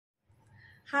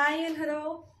Hi and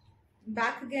hello,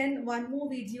 back again. One more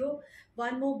video,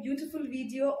 one more beautiful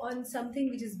video on something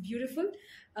which is beautiful.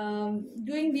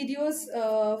 Doing videos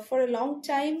for a long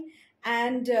time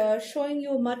and showing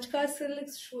you matka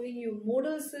silks, showing you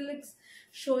modal silks,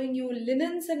 showing you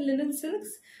linens and linen silks.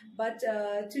 But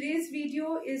today's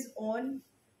video is on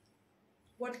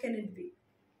what can it be?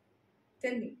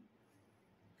 Tell me.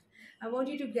 I want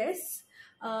you to guess.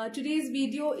 Today's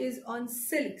video is on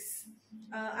silks.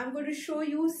 I'm going to show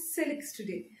you silks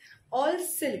today. All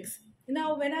silks.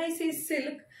 Now, when I say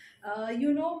silk,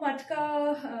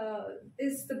 matka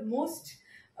is the most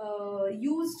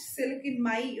used silk in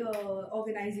my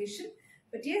organization.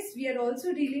 But yes, we are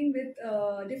also dealing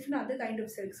with different other kind of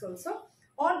silks also.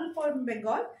 All from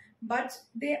Bengal, but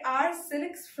they are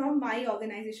silks from my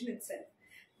organization itself.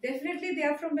 Definitely they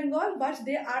are from Bengal, but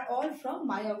they are all from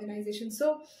my organization.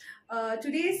 So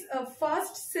today's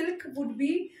first silk would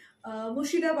be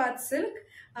Murshidabad silk.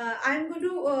 I'm going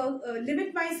to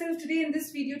limit myself today in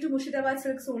this video to Murshidabad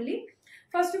silks only.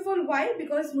 First of all, why?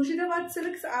 Because Murshidabad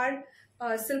silks are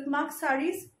silk mark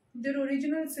saris, their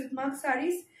original silk mark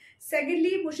saris.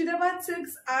 Secondly, Murshidabad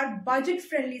silks are budget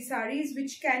friendly saris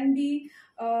which can be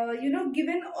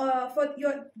given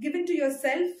to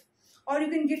yourself, or you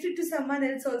can gift it to someone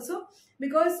else also,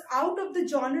 because out of the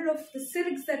genre of the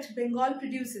silks that Bengal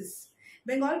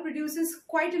produces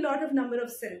quite a lot of number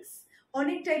of silks.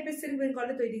 অনেক টাইপের silk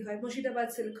বেঙ্গলে তৈরি হয়। Murshidabad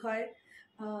silk হয়,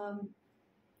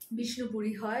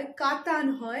 বিষ্ণুপুরি হয়, কাতান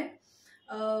হয়,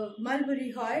 মালবরি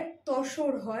হয়,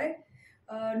 তসর হয়,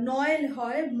 নয়েল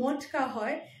হয়, মটকা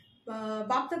হয়,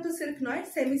 বাপ্তা তো সিল্ক নয়,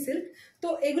 সেমি সিল্ক। তো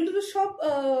এগুলো তো সব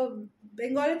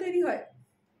বেঙ্গলে তৈরি হয়।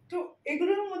 তো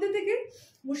এগুলোর মধ্যে থেকে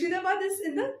Murshidabad is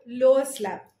in the lower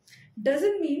slab.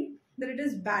 Doesn't mean that it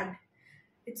is bad.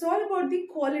 It's all about the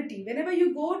quality. Whenever you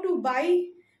go to buy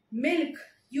milk,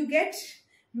 you get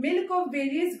milk of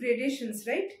various gradations,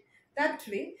 right? That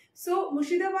way. So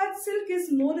Murshidabad silk is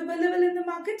more available in the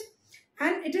market,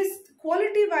 and it is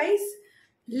quality wise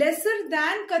lesser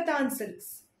than Katan silks,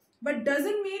 but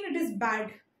doesn't mean it is bad.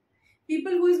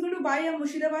 People who is going to buy a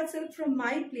Murshidabad silk from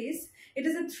my place, it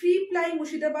is a 3-ply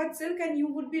Murshidabad silk, and you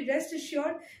would be rest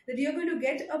assured that you are going to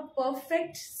get a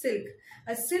perfect silk.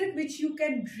 A silk which you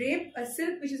can drape, a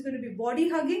silk which is going to be body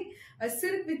hugging, a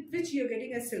silk with which you are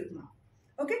getting a silk mark.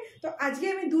 Okay, so আজকে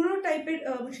আমি দুটো টাইপের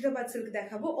Murshidabad silk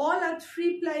দেখাবো. All are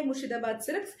 3-ply Murshidabad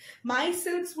silks. My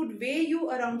silks would weigh you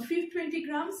around 320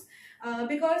 grams.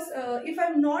 Because if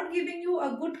I'm not giving you a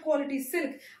good quality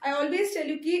silk, I always tell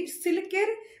you ki silker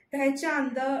pehchan,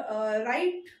 the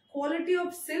right quality of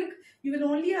silk, you will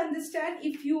only understand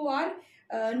if you are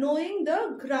knowing the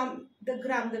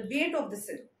weight of the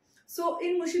silk. So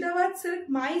in Murshidabad silk,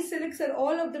 my silks are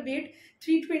all of the weight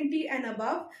 320 and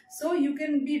above. So you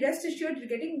can be rest assured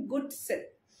you're getting good silk.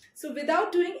 So without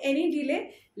doing any delay,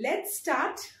 let's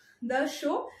start the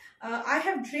show. I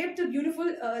have draped a beautiful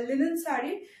linen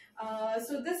sari.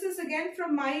 So this is again from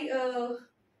my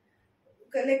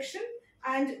collection,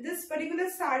 and this particular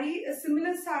sari, a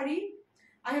similar sari,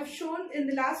 I have shown in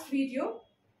the last video.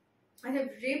 I have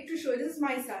draped to show, this is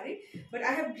my sari, but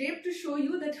I have draped to show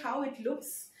you that how it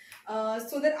looks.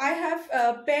 So that I have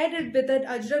paired it with an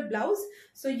ajrak blouse,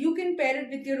 so you can pair it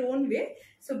with your own way.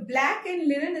 So black and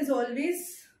linen is always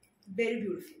very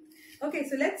beautiful. Okay,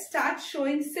 so let's start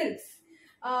showing silks.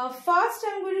 First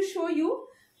I'm going to show you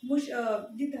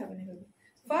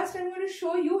First, I'm going to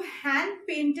show you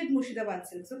hand-painted Murshidabad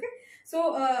silks. Okay, so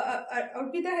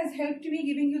Arpita has helped me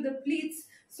giving you the pleats.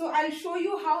 So I'll show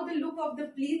you how the look of the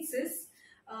pleats is,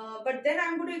 but then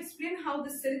I'm going to explain how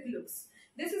the silk looks.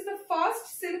 This is the first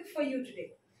silk for you today.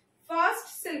 First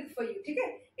silk for you. Okay,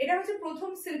 এটা হচ্ছে প্রথম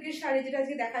সিল্কের শাড়ি যেটা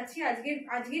আজকে দেখাচ্ছি।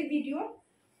 আজকের video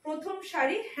প্রথম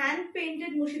sari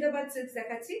hand-painted Murshidabad silks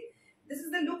দেখাচ্ছি. This is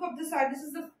the look of the sari. This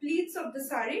is the pleats of the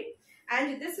sari, and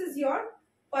this is your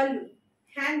pallu,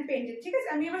 hand painted. ঠিক আছে,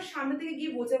 আমি আবার সামনে থেকে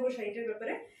গিয়ে বোঝাবো শাড়িটার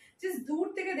ব্যাপারে, জাস্ট দূর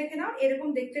থেকে দেখে নাও এরকম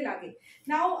দেখতে লাগে।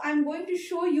 Now I am going to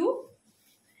show you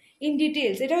in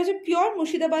details. এটা হচ্ছে pure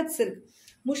Murshidabad silk,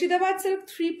 Murshidabad silk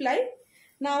 3-ply.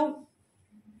 Now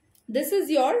this is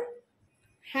your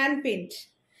hand paint,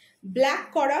 black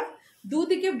করা,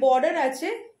 দুদিকে বর্ডার আছে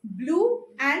blue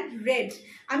and red.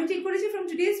 আমি ঠিক করেছি from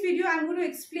today's video I'm going to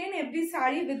explain every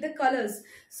sari with the colors,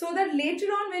 so that later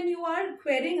on when you are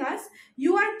querying us,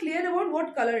 you are clear about what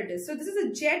color it is. So this is a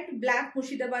jet black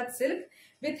Murshidabad silk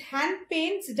with hand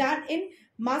paints done in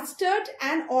mustard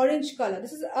and orange color.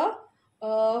 This is a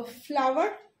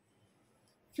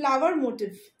flower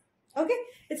motif. Okay,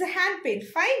 it's a hand paint,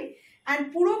 fine. And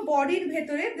puro body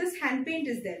bhetore this hand paint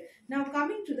is there. Now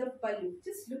coming to the pallu,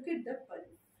 just look at the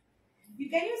pallu.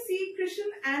 Can you see Krishna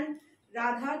and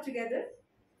Radha together?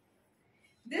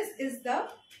 This is the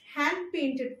hand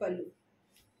painted pallu.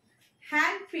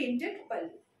 Hand painted pallu.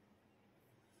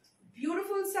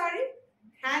 Beautiful sari,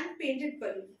 hand painted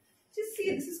pallu. Just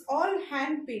see, this is all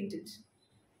hand painted.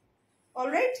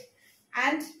 Alright,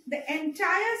 and the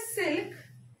entire silk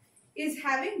is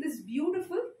having this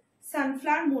beautiful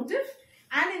sunflower motif,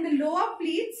 and in the lower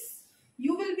pleats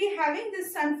you will be having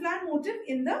this sunflower motif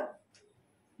in the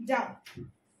down.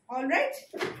 Alright,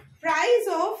 price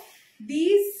of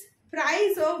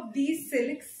these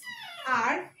silks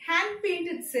are hand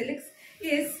painted silks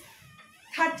is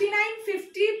 39.50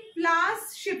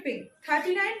 plus shipping.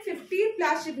 39.50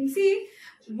 plus shipping. See,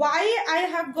 why I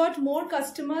have got more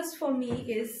customers for me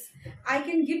is I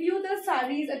can give you the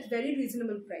saris at very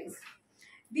reasonable price.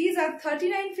 These are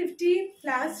 39.50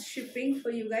 plus shipping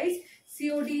for you guys.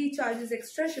 COD charges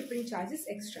extra, shipping charges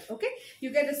extra. Okay,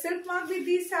 you get a silk mark with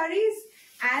these saris,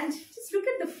 and just look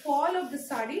at the fall of the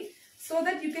sari so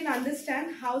that you can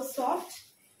understand how soft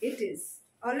it is.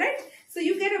 Alright, so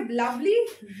you get a lovely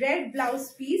red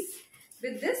blouse piece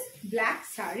with this black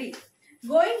sari.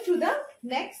 Going to the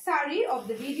next sari of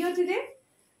the video today.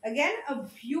 Again, a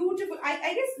beautiful, I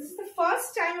guess this is the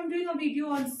first time I'm doing a video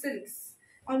on silks,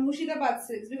 on Murshidabad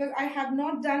silks, because I have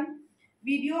not done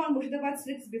video on Murshidabad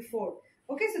silks before.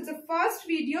 Okay, so it's a first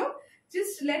video.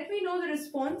 Just let me know the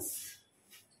response.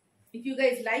 If you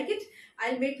guys like it,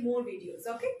 I'll make more videos.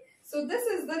 Okay, so this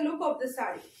is the look of the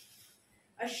sari.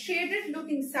 A shaded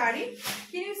looking sari.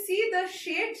 Can you see the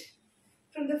shade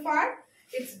from the far?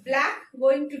 It's black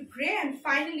going to grey and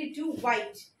finally to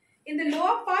white. In the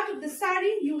lower part of the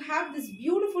sari, you have this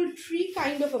beautiful tree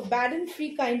kind of a baden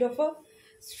tree kind of a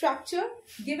structure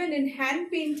given in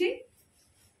hand painting.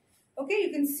 Okay,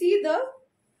 you can see the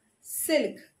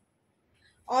silk.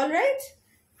 Alright,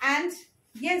 and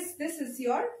yes, this is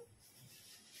your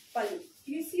pallu.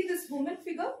 You see this woman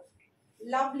figure?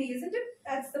 Lovely, isn't it?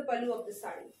 That's the pallu of the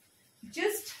sari.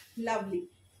 Just lovely.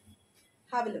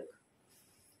 Have a look.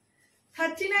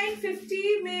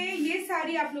 39.50 में ये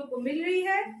साड़ी आप लोग को मिल रही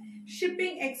है.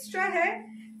 Shipping extra है.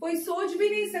 कोई सोच भी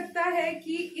नहीं सकता है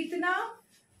कि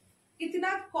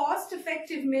इतना कॉस्ट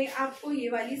इफेक्टिव में आपको ये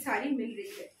वाली साड़ी मिल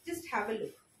रही है. Just have a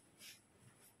look.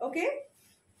 Okay?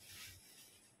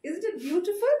 Isn't it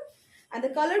beautiful? And the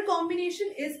color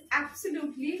combination is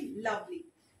absolutely lovely.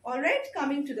 Alright,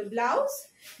 coming to the blouse,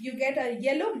 you get a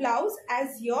yellow blouse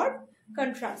as your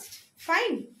contrast.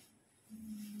 Fine.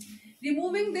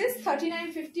 Removing this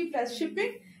 39.50 plus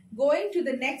shipping, going to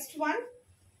the next one,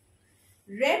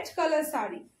 red color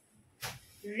sari.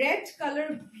 Red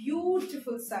color,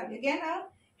 beautiful sari. Again, a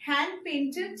hand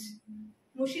painted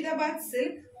Murshidabad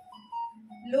silk.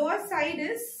 Lower side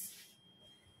is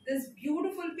this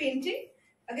beautiful painting.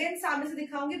 Again, सामने से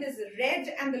दिखाऊंगी. There's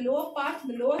red and the lower part,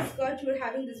 the lower skirt, you are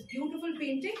having this beautiful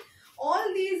painting.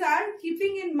 All these are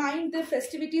keeping in mind the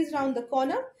festivities around the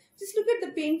corner. Just look at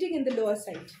the painting in the lower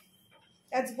side.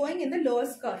 That's going in the lower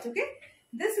skirt. Okay,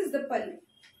 this is the pallu.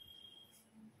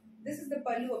 This is the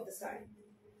pallu of the sari.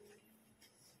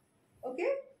 Okay,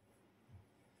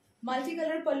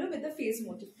 multicolored pallu with the face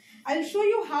motif. I'll show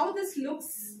you how this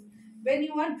looks when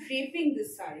you are draping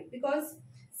this sari, because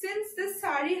since this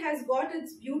sari has got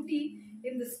its beauty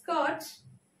in the skirt,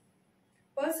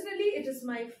 personally it is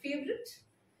my favorite.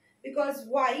 Because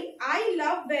why? I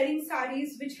love wearing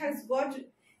saris which has got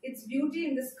its beauty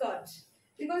in the skirt.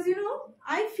 Because you know,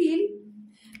 I feel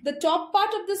the top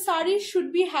part of the sari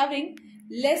should be having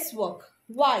less work.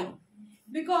 Why?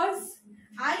 Because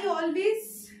I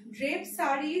always drape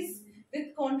saris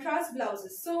with contrast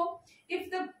blouses. So if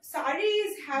the sari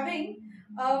is having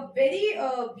a very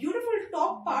beautiful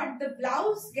top part, the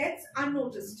blouse gets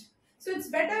unnoticed. So it's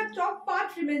better top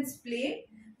part remains plain,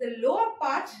 the lower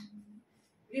part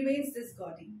remains this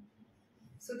gaudy.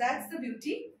 So that's the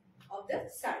beauty of the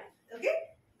sari. Okay,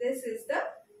 this is the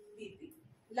BP.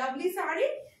 Lovely sari,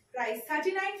 price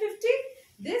 39.50.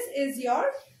 This is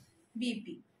your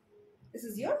BP. This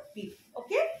is your BP.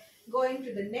 Okay, going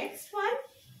to the next one.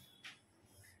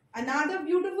 Another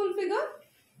beautiful figure.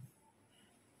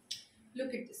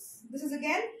 Look at this. This is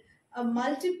again a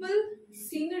multiple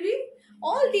scenery.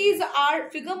 All these are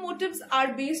figure motifs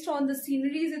are based on the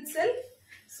sceneries itself.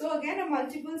 So again a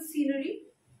multiple scenery.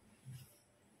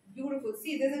 Beautiful.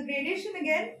 See, there's a gradation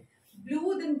again.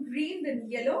 Blue, then green, then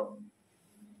yellow.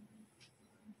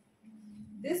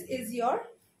 This is your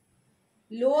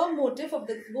lower motif of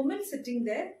the woman sitting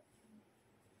there.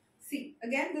 See,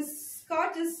 again this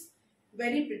skirt is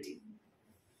very pretty.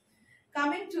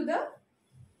 Coming to the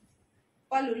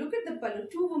pallu. Look at the pallu.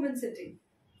 Two women sitting.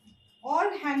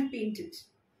 All hand painted.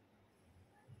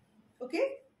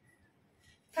 Okay.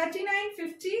 39.50.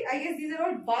 I guess these are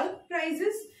all bulk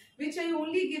prices which I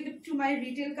only give it to my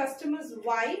retail customers.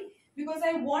 Why? Because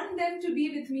I want them to be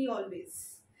with me always.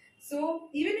 So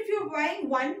even if you're buying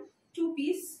 1-2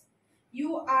 piece,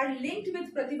 you are linked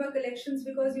with Prativa Collections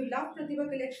because you love Prativa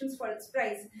Collections for its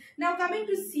price. Now coming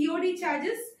to COD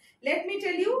charges, let me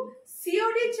tell you,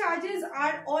 COD charges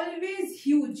are always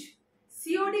huge.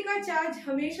 COD का charge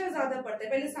हमेशा ज़्यादा पड़ता है.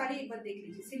 पहले साड़ी एक बार देख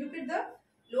लीजिए. See, look at the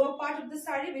lower part of the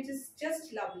saree, which is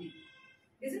just lovely,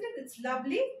 isn't it? It's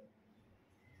lovely.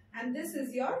 And this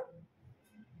is your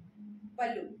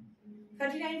pallu,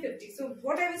 39.50. So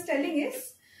what I was telling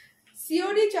is,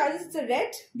 COD charges, it's a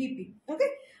red BP. Okay,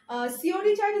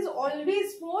 COD charge is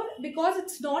always more because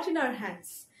it's not in our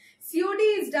hands. COD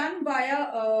is done via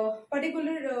a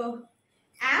particular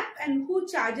app, and who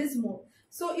charges more.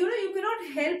 So you know, you cannot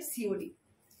help COD.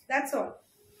 That's all.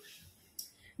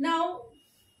 Now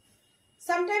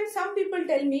sometimes some people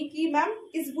tell me कि ma'am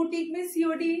इस boutique में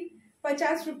COD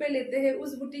 50 रुपए लेते हैं,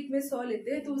 उस boutique में 100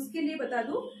 लेते हैं. तो उसके लिए बता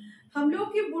दूं, हम लोग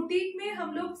के बुटीक में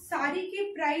हम लोग साड़ी के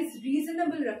प्राइस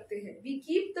रीजनेबल रखते हैं. We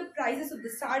keep the prices of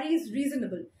the saris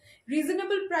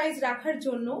reasonable price রাখার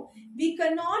জন্য we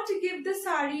cannot give the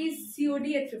sarees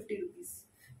COD at 50 rupees.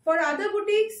 For other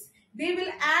boutiques, they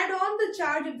will add on the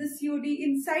charge of the COD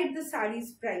inside the sarees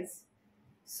price.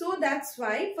 So that's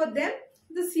why for them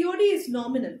the COD is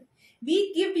nominal.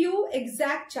 We give you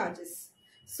exact charges.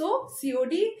 So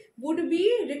COD would be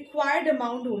required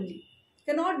amount only,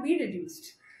 cannot be reduced.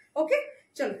 Okay,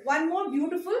 chalo, one more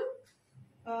beautiful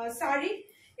sari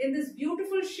in this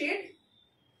beautiful shade.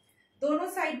 Dono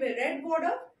side में red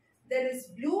border, there is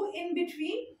blue in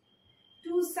between,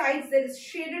 two sides there is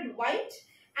shaded white,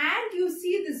 and you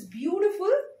see this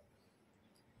beautiful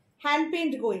hand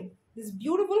paint going. This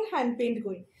beautiful hand paint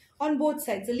going on both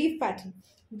sides, a leaf pattern.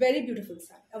 Very beautiful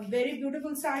sari, a very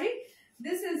beautiful sari.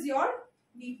 This is your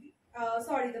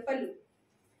the pallu.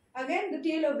 Again, the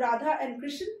tale of Radha and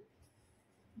Krishna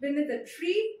beneath a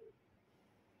tree.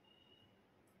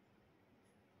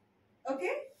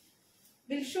 Okay,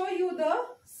 we'll show you the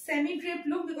semi-drape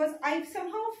look, because I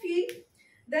somehow feel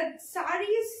that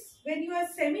saris, when you are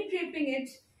semi-draping it,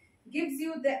 gives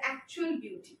you the actual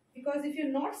beauty. Because if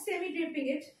you're not semi-draping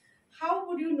it, how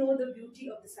would you know the beauty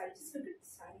of the sari? Just look at the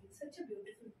sari. It's such a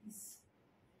beautiful piece,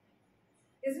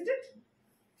 isn't it?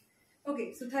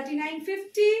 Okay, so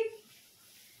 39.50.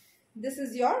 This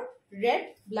is your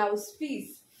red blouse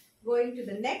piece. Going to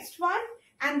the next one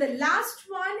and the last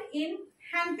one in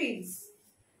hand paints.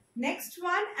 Next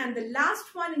one and the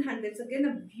last one in hand paints. Again,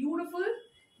 a beautiful,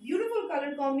 beautiful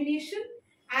color combination.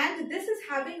 And this is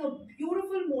having a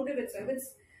beautiful motif itself.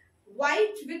 It's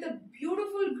white with a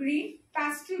beautiful green,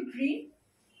 pastel green.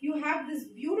 You have this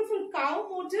beautiful cow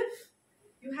motif.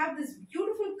 You have this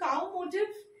beautiful cow motif.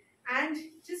 And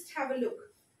just have a look.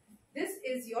 This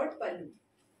is your pallu.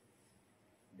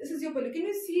 This is your pallu. Can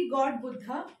you see God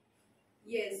Buddha?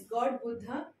 Yes, God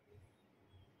Buddha.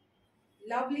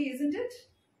 Lovely, isn't it?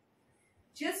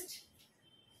 Just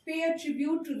pay a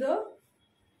tribute to the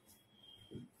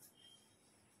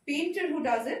painter who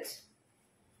does it.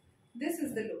 This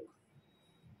is the look.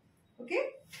 Okay,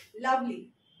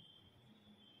 lovely.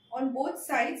 On both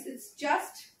sides, it's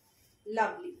just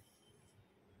lovely.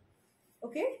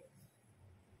 Okay,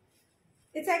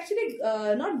 it's actually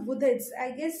not Buddha. It's,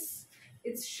 I guess,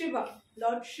 it's Shiva,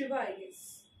 Lord Shiva, I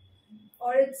guess,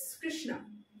 or it's Krishna.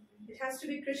 It has to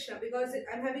be Krishna because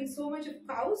I'm having so much of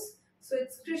cows, so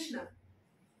it's Krishna.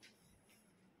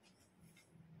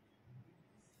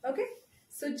 Okay,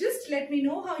 so just let me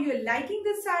know how you're liking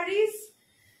the sarees.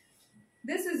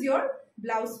 This is your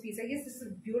blouse piece. I guess this is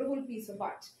a beautiful piece of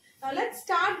art. Now let's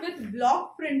start with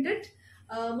block printed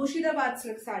Murshidabad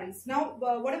silk sarees. Now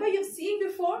whatever you've seen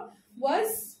before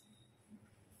was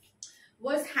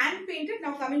hand painted.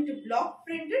 Now coming to block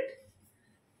printed.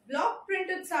 Block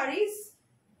printed sarees,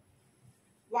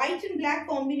 white and black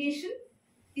combination.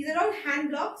 These are all hand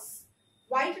blocks,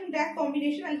 white and black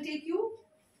combination. I'll take you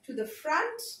to the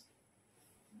front.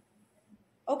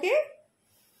 Okay,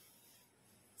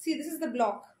 see, this is the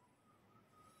block.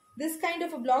 This kind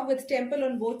of a block with temple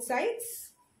on both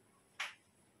sides.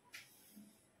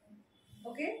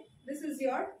 Okay, this is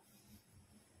your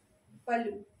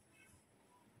pallu.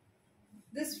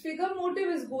 This figure motif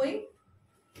is going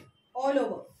all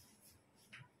over.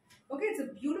 Okay, it's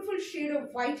a beautiful shade of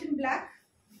white and black.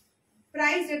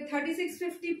 Priced at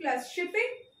 36.50 plus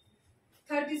shipping.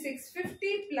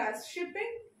 36.50 plus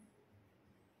shipping.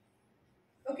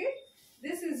 Okay,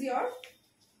 this is your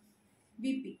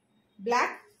BP,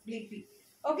 black BP.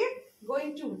 Okay,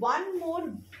 going to one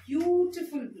more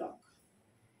beautiful block.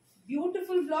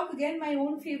 Beautiful block, again my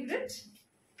own favorite.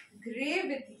 Grey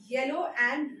with yellow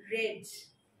and red.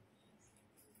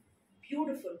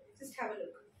 beautiful. Just have a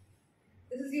look.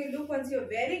 This is your look. Once you're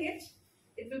wearing it,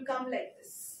 it will come like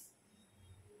this.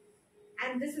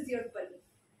 And this is your pallu.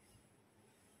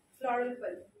 Floral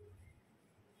pallu.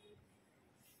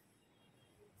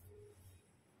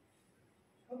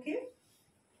 Okay.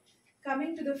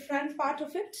 Coming to the front part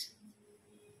of it.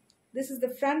 This is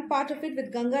the front part of it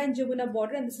with Ganga and Jamuna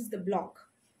border, and this is the block.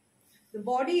 The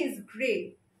body is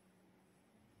grey.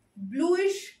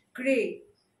 Bluish grey.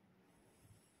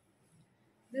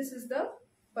 This is the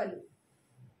pallu.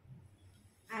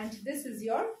 And this is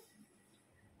your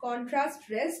contrast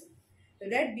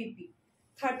red BP.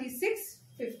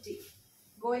 36.50.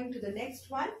 Going to the next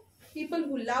one. People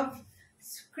who love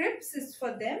scripts is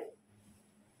for them.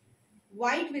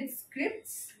 White with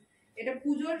scripts. এটা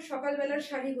পুজোর সকালবেলার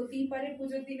শাড়ি হতেই পারে,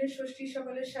 পুজোর দিনের ষষ্ঠী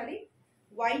সকালের sari.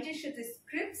 Whitish with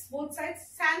scripts, both sides.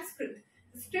 Sanskrit.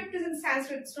 The script is in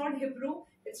Sanskrit. It's not Hebrew.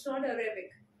 It's not Arabic.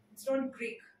 It's not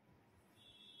Greek.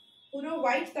 পুরো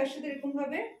white তার সাথে এরকম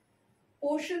ভাবে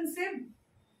portions A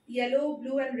yellow,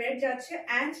 blue and red যাচ্ছে,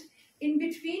 and in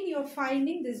between you're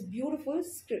finding this beautiful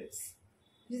scripts.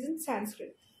 This is in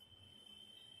Sanskrit.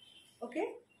 Okay?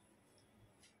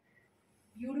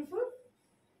 Beautiful.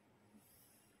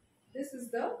 This is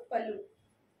the pallu.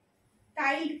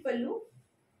 Tiled pallu.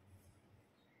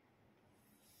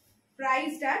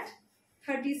 Priced at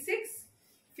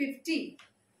 36.50.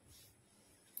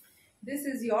 This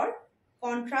is your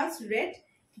contrast red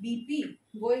BP.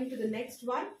 Going to the next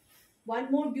one. One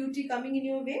more beauty coming in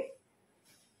your way.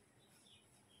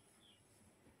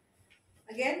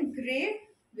 Again, grey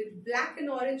with black and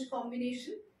orange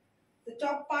combination. The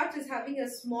top part is having a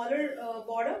smaller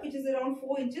border, which is around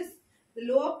 4 inches. The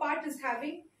lower part is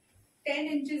having 10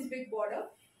 inches big border.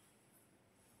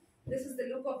 This is the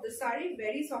look of the sari,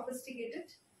 very sophisticated.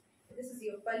 This is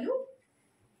your pallu.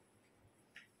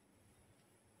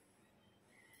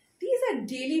 These are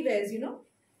daily wears, you know.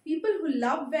 People who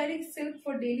love wearing silk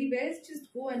for daily wears, just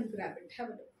go and grab it. Have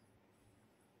a look.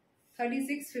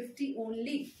 36.50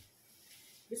 only.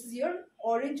 This is your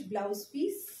orange blouse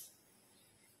piece.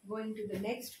 Going to the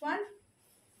next one.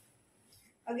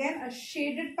 Again, a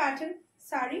shaded pattern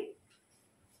sari.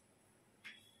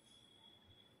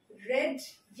 Red,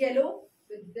 yellow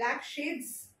with black shades.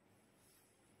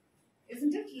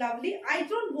 Isn't it lovely? I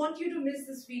don't want you to miss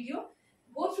this video.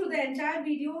 Go through the entire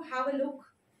video, have a look,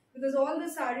 because all the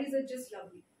saris are just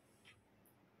lovely.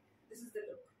 This is the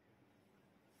look.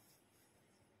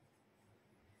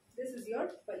 This is your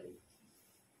pallu.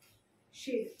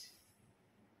 Shaded.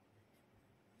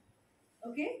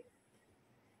 Okay?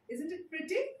 Isn't it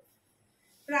pretty?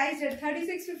 Priced at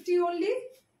 36.50 only.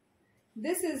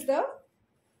 This is the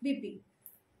BP.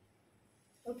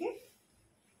 Okay?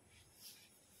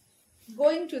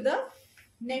 Going to the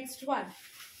next one,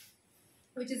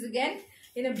 which is again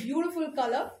in a beautiful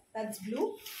color. That's blue.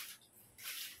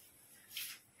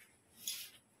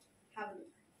 Have a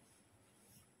look.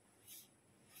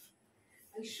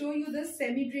 I'll show you the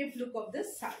semi-draped look of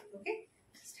this sari. Okay?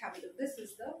 Just have a look. This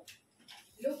is the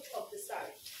look of the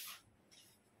sari.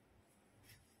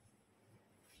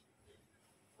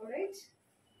 Alright,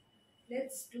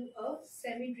 let's do a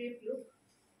semi-draped look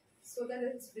so that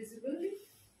it's visible.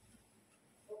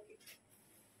 Okay.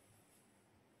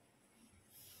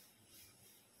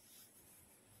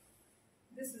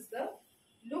 This is the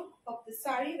look of the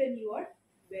sari when you are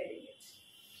wearing it.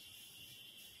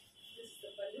 This is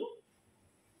the pallu.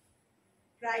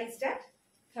 Priced at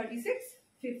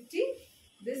 36.50.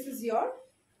 This is your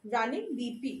running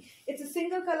BP. It's a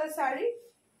single color sari.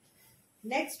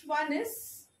 Next one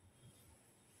is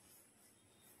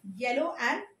yellow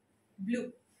and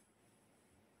blue.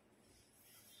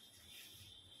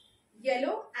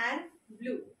 Yellow and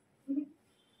blue.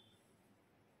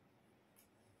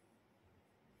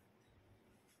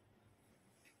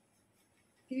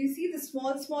 Can you see the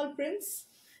small prints?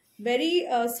 Very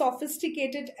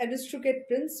sophisticated, aristocrat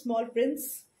prints, small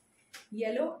prints.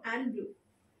 Yellow and blue.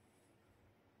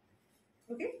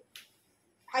 Okay?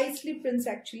 Isley prints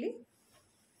actually.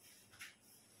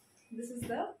 This is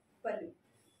the pallu.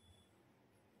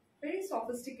 Very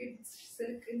sophisticated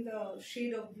silk in the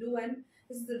shade of blue, and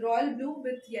this is the royal blue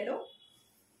with yellow.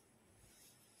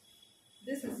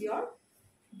 This is your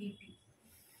BP,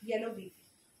 yellow BP.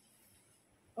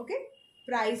 Okay,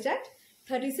 priced at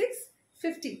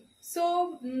 36.50.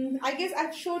 So I guess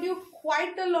I've showed you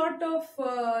quite a lot of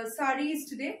saris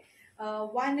today.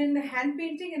 One in hand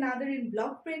painting, another in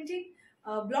block printing.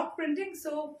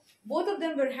 So both of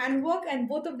them were handwork and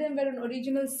both of them were an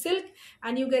original silk,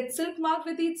 and you get silk mark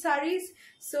with each saris.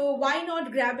 So why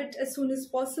not grab it as soon as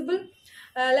possible?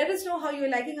 Let us know how you're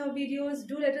liking our videos.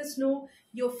 Do let us know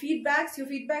your feedbacks. Your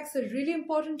feedbacks are really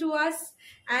important to us.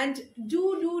 And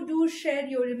do share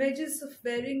your images of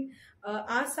wearing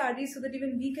our sarees, so that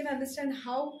even we can understand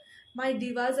how my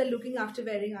divas are looking after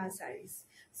wearing our sarees.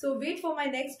 So wait for my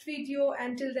next video.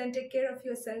 Until then, take care of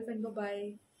yourself and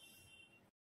bye-bye.